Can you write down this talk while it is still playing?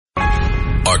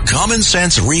common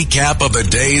sense recap of the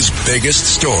day's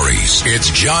biggest stories. It's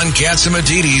John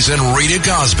Catsimatidis and Rita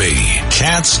Cosby.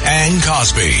 Katz and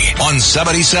Cosby on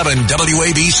 77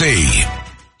 WABC.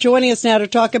 Joining us now to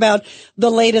talk about the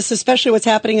latest, especially what's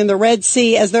happening in the Red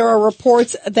Sea, as there are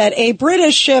reports that a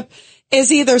British ship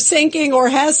is either sinking or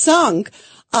has sunk,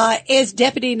 is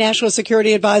Deputy National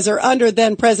Security Advisor under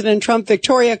then President Trump,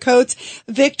 Victoria Coates.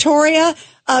 Victoria,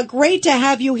 great to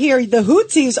have you here. The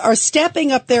Houthis are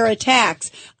stepping up their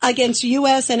attacks against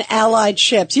U.S. and allied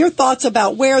ships. Your thoughts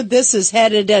about where this is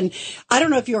headed? And I don't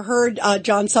know if you heard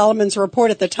John Solomon's report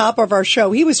at the top of our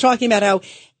show. He was talking about how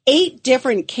 8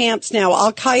 different camps now,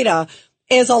 Al-Qaeda,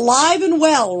 is alive and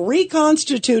well,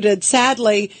 reconstituted,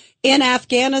 sadly, in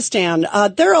Afghanistan.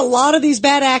 There are a lot of these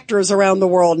bad actors around the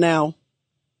world now.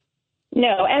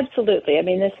 No, absolutely. I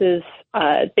mean, this is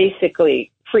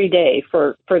basically free day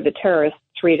for the terrorists,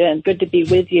 Rita, and good to be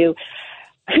with you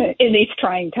in these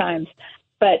trying times.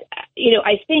 But,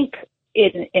 I think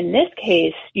in this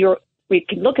case, we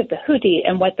can look at the Houthi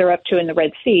and what they're up to in the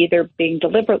Red Sea. They're being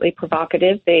deliberately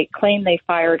provocative. They claim they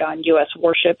fired on U.S.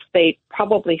 warships. They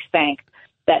probably sank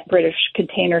that British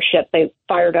container ship. They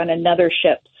fired on another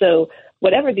ship. So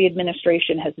whatever the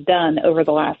administration has done over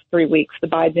the last 3 weeks, the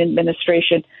Biden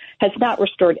administration has not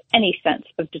restored any sense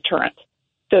of deterrence.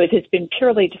 So it has been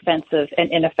purely defensive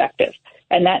and ineffective.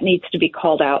 And that needs to be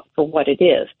called out for what it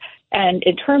is. And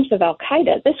in terms of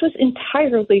Al-Qaeda, this was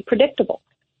entirely predictable.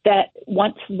 That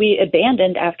once we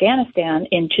abandoned Afghanistan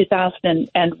in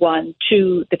 2001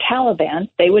 to the Taliban,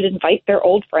 they would invite their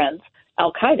old friends,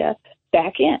 Al-Qaeda,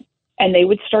 back in, and they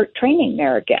would start training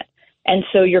there again. And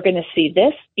so you're going to see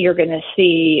this. You're going to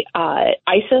see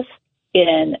ISIS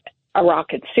in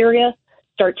Iraq and Syria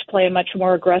start to play a much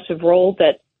more aggressive role.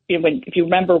 That if you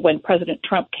remember when President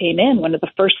Trump came in, one of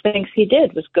the first things he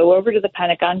did was go over to the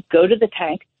Pentagon, go to the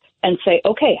tank, and say,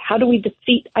 okay, how do we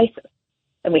defeat ISIS?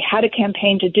 And we had a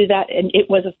campaign to do that, and it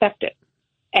was effective.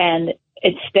 And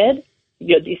instead,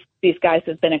 these guys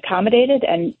have been accommodated.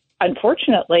 And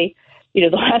unfortunately, the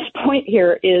last point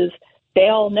here is they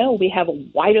all know we have a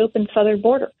wide open southern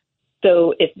border.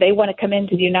 So if they want to come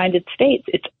into the United States,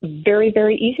 it's very,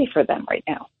 very easy for them right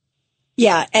now.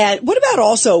 Yeah. And what about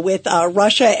also with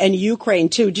Russia and Ukraine,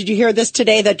 too? Did you hear this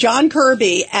today that John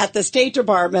Kirby at the State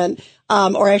Department,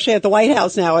 or actually at the White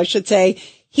House now, I should say,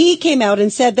 he came out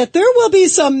and said that there will be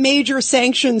some major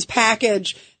sanctions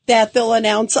package that they'll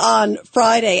announce on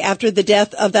Friday after the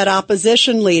death of that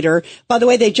opposition leader. By the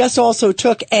way, they just also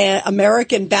took an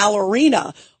American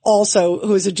ballerina also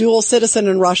who is a dual citizen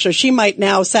in Russia. She might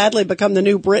now sadly become the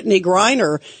new Brittany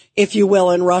Griner, if you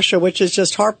will, in Russia, which is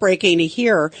just heartbreaking to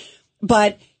hear.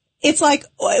 But it's like,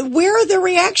 where are the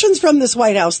reactions from this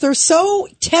White House? They're so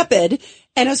tepid.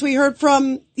 And as we heard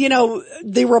from,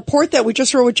 the report that we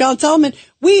just heard with John Solomon,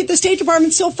 the State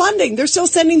Department's still funding. They're still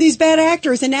sending these bad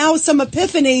actors. And now some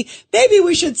epiphany, maybe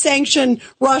we should sanction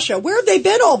Russia. Where have they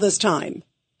been all this time?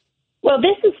 Well,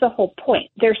 this is the whole point.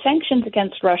 Their sanctions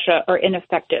against Russia are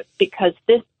ineffective because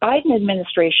this Biden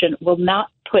administration will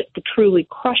not put the truly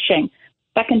crushing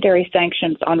secondary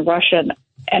sanctions on Russian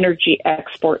energy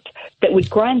exports that would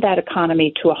grind that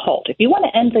economy to a halt. If you want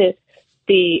to end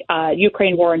the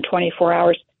Ukraine war in 24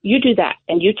 hours, you do that.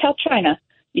 And you tell China,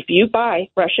 if you buy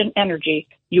Russian energy,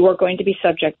 you are going to be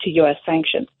subject to U.S.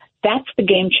 sanctions. That's the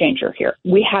game changer here.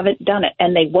 We haven't done it,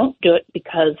 and they won't do it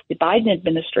because the Biden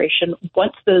administration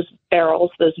wants those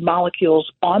barrels, those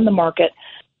molecules on the market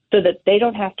so that they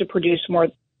don't have to produce more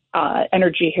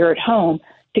energy here at home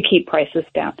to keep prices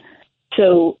down.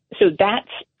 So that's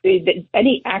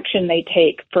any action they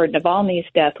take for Navalny's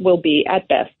death will be, at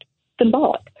best,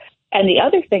 symbolic. And the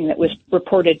other thing that was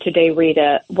reported today,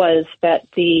 Rita, was that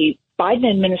the Biden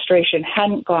administration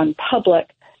hadn't gone public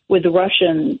with the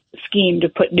Russian scheme to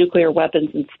put nuclear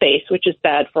weapons in space, which is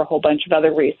bad for a whole bunch of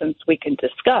other reasons we can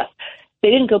discuss.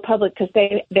 They didn't go public because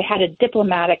they had a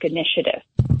diplomatic initiative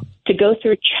to go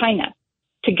through China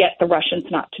to get the Russians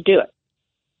not to do it.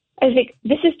 I think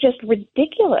this is just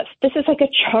ridiculous. This is like a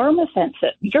charm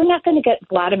offensive. You're not going to get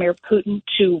Vladimir Putin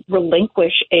to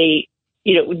relinquish a,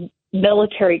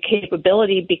 military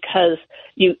capability because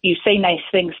you say nice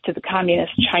things to the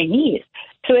communist Chinese.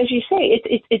 So as you say,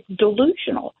 it's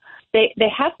delusional. They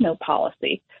have no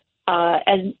policy.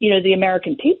 And, the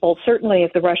American people, certainly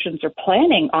if the Russians are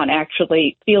planning on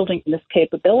actually fielding this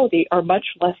capability, are much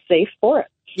less safe for it.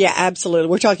 Yeah, absolutely.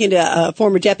 We're talking to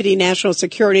former Deputy National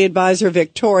Security Advisor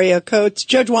Victoria Coates.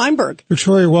 Judge Weinberg.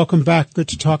 Victoria, welcome back. Good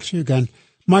to talk to you again.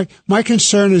 My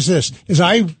concern is this. As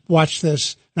I watch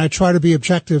this, and I try to be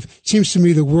objective. It seems to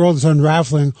me the world is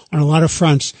unraveling on a lot of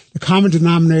fronts. The common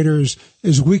denominator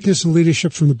is weakness in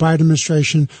leadership from the Biden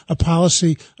administration, a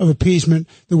policy of appeasement.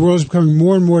 The world is becoming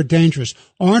more and more dangerous.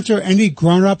 Aren't there any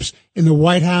grown-ups in the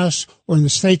White House or in the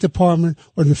State Department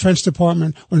or the Defense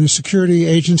Department or in the security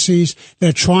agencies that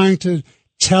are trying to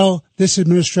tell this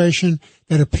administration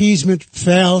that appeasement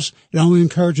fails? It only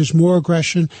encourages more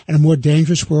aggression and a more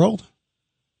dangerous world?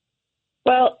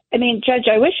 Well, I mean, Judge,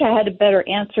 I wish I had a better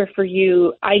answer for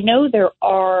you. I know there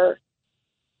are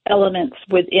elements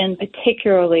within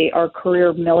particularly our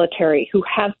career military who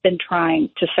have been trying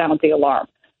to sound the alarm,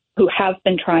 who have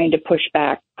been trying to push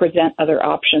back, present other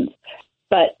options.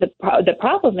 But the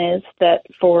problem is that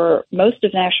for most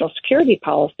of national security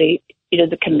policy,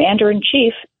 the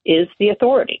commander-in-chief is the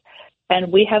authority.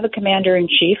 And we have a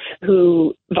commander-in-chief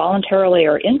who voluntarily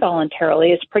or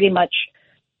involuntarily is pretty much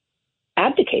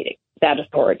abdicating that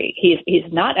authority.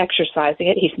 He's not exercising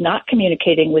it. He's not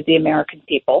communicating with the American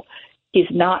people. He's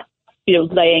not,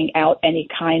 laying out any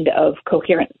kind of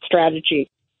coherent strategy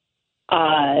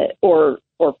or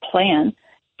plan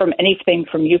from anything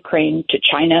from Ukraine to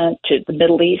China to the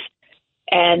Middle East.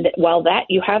 And while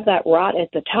you have that rot at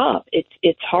the top,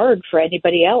 it's hard for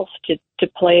anybody else to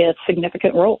play a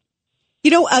significant role.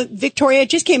 Victoria, it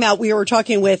just came out. We were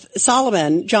talking with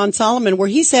John Solomon, where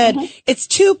he said it's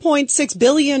 $2.6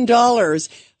 billion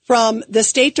from the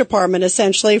State Department,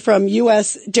 essentially from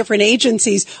U.S. different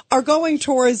agencies, are going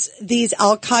towards these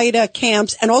al-Qaeda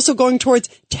camps and also going towards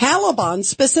Taliban,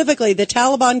 specifically the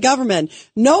Taliban government,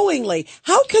 knowingly.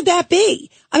 How could that be?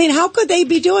 I mean, how could they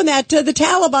be doing that to the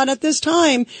Taliban at this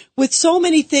time with so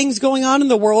many things going on in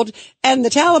the world? And the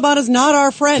Taliban is not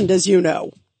our friend, as you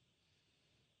know.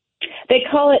 They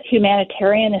call it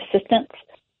humanitarian assistance,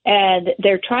 and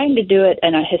they're trying to do it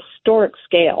on a historic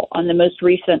scale on the most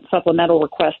recent supplemental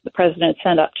request the president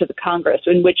sent up to the Congress,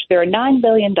 in which there are $9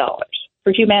 billion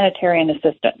for humanitarian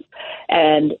assistance.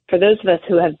 And for those of us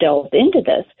who have delved into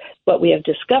this, what we have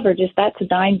discovered is that's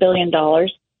 $9 billion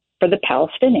for the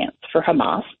Palestinians, for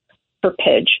Hamas, for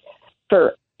PIJ,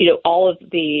 for all of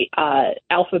the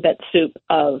alphabet soup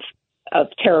of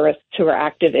terrorists who are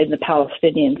active in the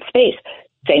Palestinian space.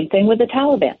 Same thing with the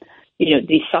Taliban.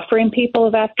 The suffering people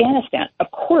of Afghanistan.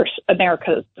 Of course,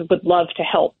 America would love to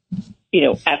help,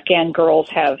 Afghan girls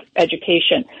have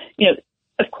education,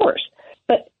 of course.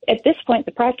 But at this point,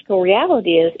 the practical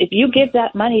reality is if you give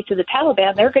that money to the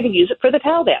Taliban, they're going to use it for the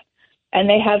Taliban. And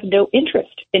they have no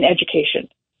interest in education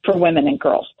for women and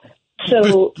girls.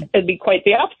 So it'd be quite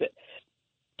the opposite.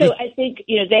 So I think,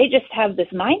 they just have this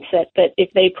mindset that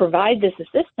if they provide this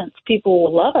assistance, people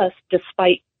will love us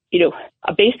despite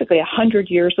basically 100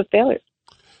 years of failure.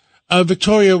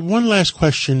 Victoria, one last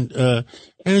question, and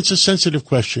it's a sensitive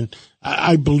question.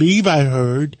 I believe I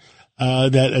heard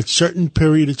that at a certain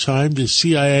period of time, the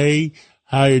CIA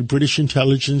hired British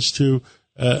intelligence to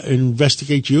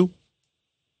investigate you?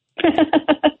 This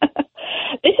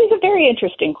is a very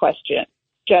interesting question,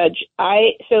 Judge.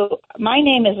 So my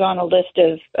name is on a list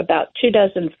of about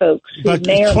 24 folks who about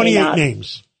may or 28 may not.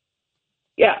 Names.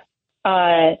 Yeah.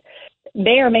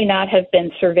 May or may not have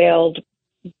been surveilled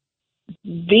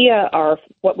via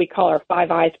what we call our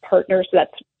Five Eyes partners.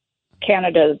 That's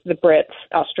Canada, the Brits,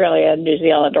 Australia, New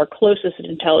Zealand, our closest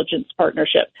intelligence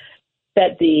partnership,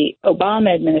 that the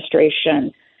Obama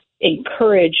administration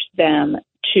encouraged them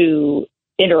to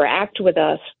interact with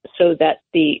us so that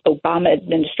the Obama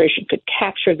administration could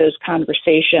capture those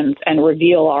conversations and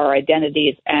reveal our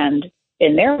identities and,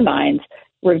 in their minds,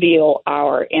 reveal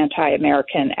our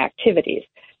anti-American activities.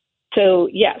 So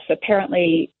yes,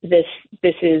 apparently this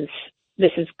is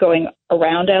going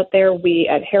around out there. We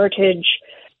at Heritage,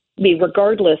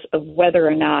 regardless of whether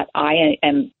or not I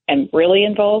am really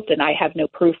involved, and I have no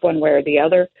proof one way or the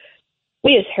other,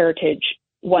 we as Heritage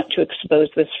want to expose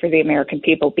this for the American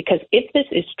people, because if this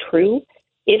is true,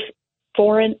 if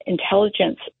foreign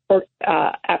intelligence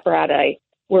apparatus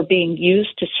were being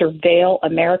used to surveil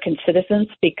American citizens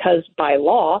because by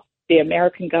law the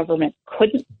American government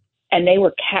couldn't, and they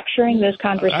were capturing those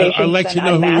conversations. I'd like to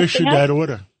know who issued that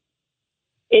order.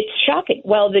 It's shocking.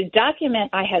 Well, the document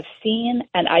I have seen,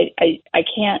 and I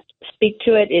can't speak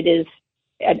to it. It is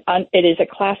a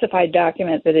classified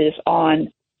document that is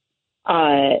online,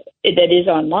 but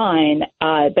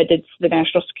it's the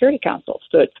National Security Council.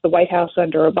 So it's the White House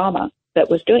under Obama that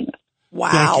was doing this.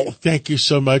 Wow. Thank you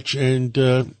so much. And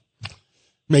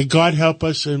may God help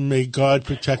us, and may God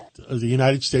protect the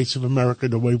United States of America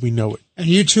the way we know it. And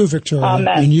you too, Victoria.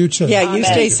 Amen. And you too. Yeah, you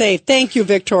stay safe. Thank you,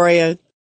 Victoria.